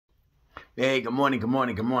Hey, good morning, good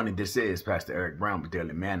morning, good morning. This is Pastor Eric Brown with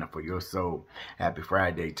Daily Manna for your soul. Happy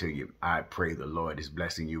Friday to you. I pray the Lord is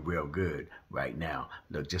blessing you real good right now.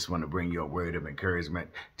 Look, just want to bring you a word of encouragement.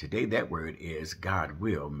 Today, that word is God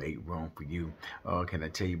will make room for you. Oh, can I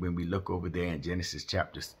tell you, when we look over there in Genesis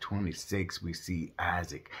chapter 26, we see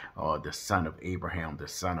Isaac, the son of Abraham, the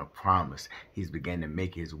son of promise. He's beginning to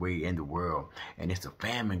make his way in the world, and it's a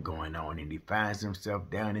famine going on, and he finds himself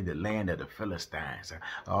down in the land of the Philistines.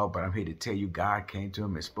 But I'm here to tell you, God came to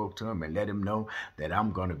him and spoke to him and let him know that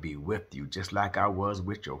I'm going to be with you, just like I was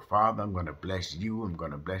with your father. I'm going to bless you. I'm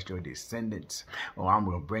going to bless your descendants. I'm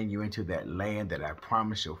going to bring you into that land that I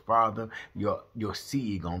promised your father. Your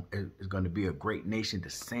seed is going to be a great nation. The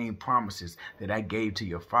same promises that I gave to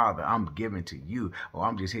your father, I'm giving to you.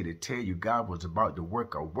 I'm just here to tell you, God was about to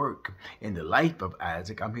work a work in the life of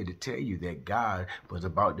Isaac. I'm here to tell you that God was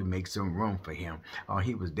about to make some room for him.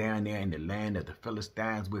 He was down there in the land of the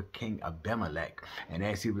Philistines with King Abimelech. And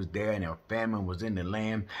as he was there and a famine was in the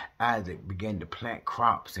land, Isaac began to plant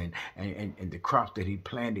crops. And the crops that he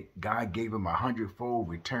planted, God gave him 100-fold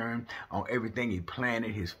return on everything he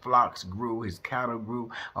planted. His flocks grew, his cattle grew.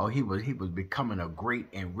 He was becoming a great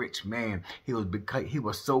and rich man. He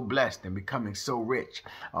was so blessed and becoming so rich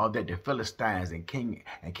that the Philistines and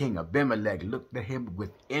King Abimelech looked at him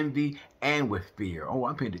with envy and with fear.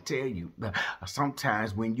 I'm here to tell you,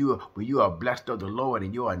 sometimes when you are blessed of the Lord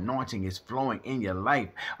and your anointing is flowing in your life,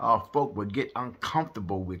 folk will get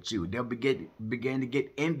uncomfortable with you. They'll begin to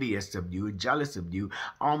get envious of you, jealous of you,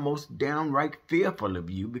 almost downright fearful of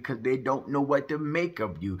you because they don't know what to make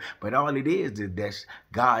of you. But all it is that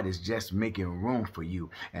God is just making room for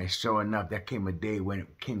you. And sure enough, there came a day when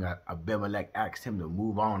King Abimelech asked him to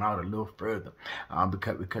move on out a little further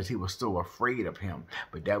because he was so afraid of him.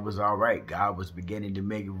 But that was all right. God was beginning to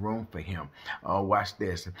make room for him. Watch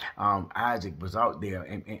this. Isaac was out there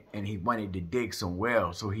and he wanted to dig some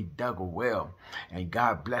wells, so he dug a well, and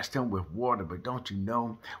God blessed him with water. But don't you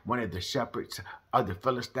know, one of the shepherds of the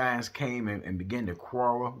Philistines came and began to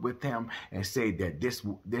quarrel with him and say that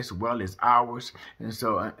this well is ours. And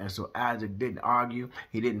so Isaac didn't argue.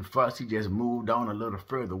 He didn't fuss. He just moved on a little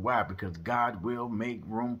further. Why? Because God will make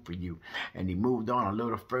room for you. And he moved on a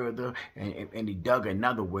little further and he dug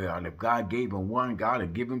another well. And if God gave him one, God will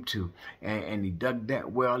give him two. And he dug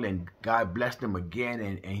that well, and God blessed him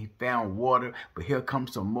again, and he found water. But here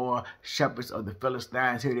comes some more shepherds of the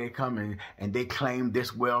Philistines. Here they come, and they claim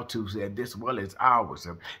this well too. Said this well is ours.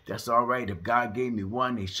 That's all right. If God gave me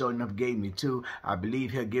one, he sure enough gave me two. I believe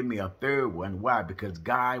he'll give me a third one. Why? Because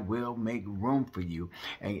God will make room for you.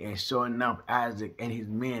 And sure enough, Isaac and his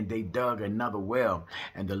men, they dug another well,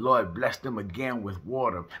 and the Lord blessed them again with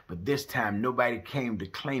water. But this time, nobody came to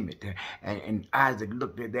claim it. And Isaac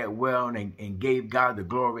looked at that well and gave God the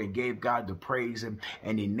glory and gave God the praise,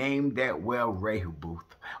 and he named that well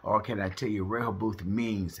Rehoboth. Or can I tell you, Rehoboth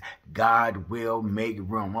means God will make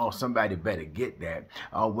room. Somebody better get that.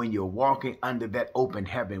 When you're walking under that open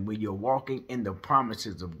heaven, when you're walking in the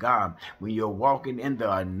promises of God, when you're walking in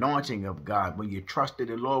the anointing of God, when you trusted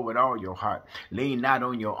the Lord with all your heart, lean not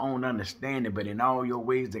on your own understanding, but in all your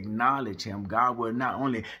ways acknowledge him. God will not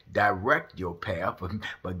only direct your path,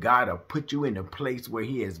 but God will put you in a place where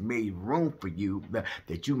he has made room for you,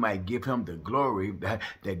 that you might give him the glory,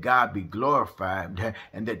 that God be glorified,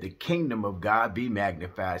 and that the kingdom of God be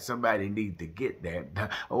magnified. Somebody needs to get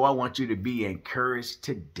that. I want you to be encouraged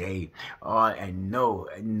today, and know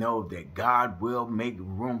that God will make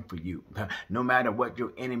room for you. No matter what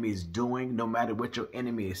your enemy is doing, no matter what your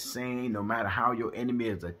enemy is saying, no matter how your enemy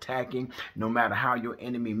is attacking, no matter how your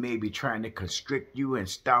enemy may be trying to constrict you and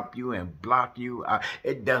stop you and block you,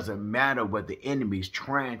 it doesn't matter what the enemy is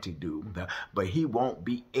trying to do, but he won't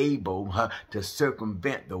be able to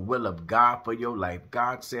circumvent the will of God for your life.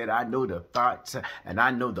 God said, I know the thoughts and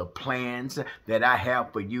I know the plans that I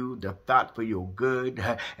have for you, the thought for your good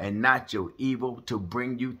and not your evil, to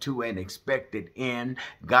bring you to an expected end.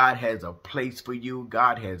 God has a place for you.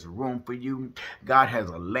 God has room for you. God has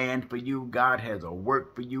a land for you. God has a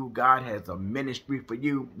work for you. God has a ministry for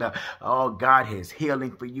you. God has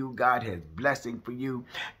healing for you. God has blessing for you.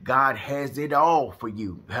 God has it all for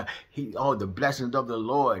you. The blessings of the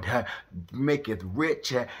Lord maketh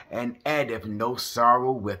rich and addeth no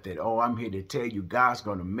sorrow with it. I'm here to tell you, God's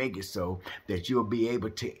going to make it so that you'll be able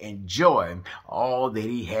to enjoy all that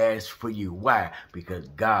he has for you. Why? Because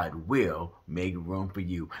God will make room for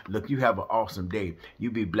you. Look, you have an awesome day.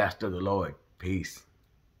 You be blessed of the Lord. Peace.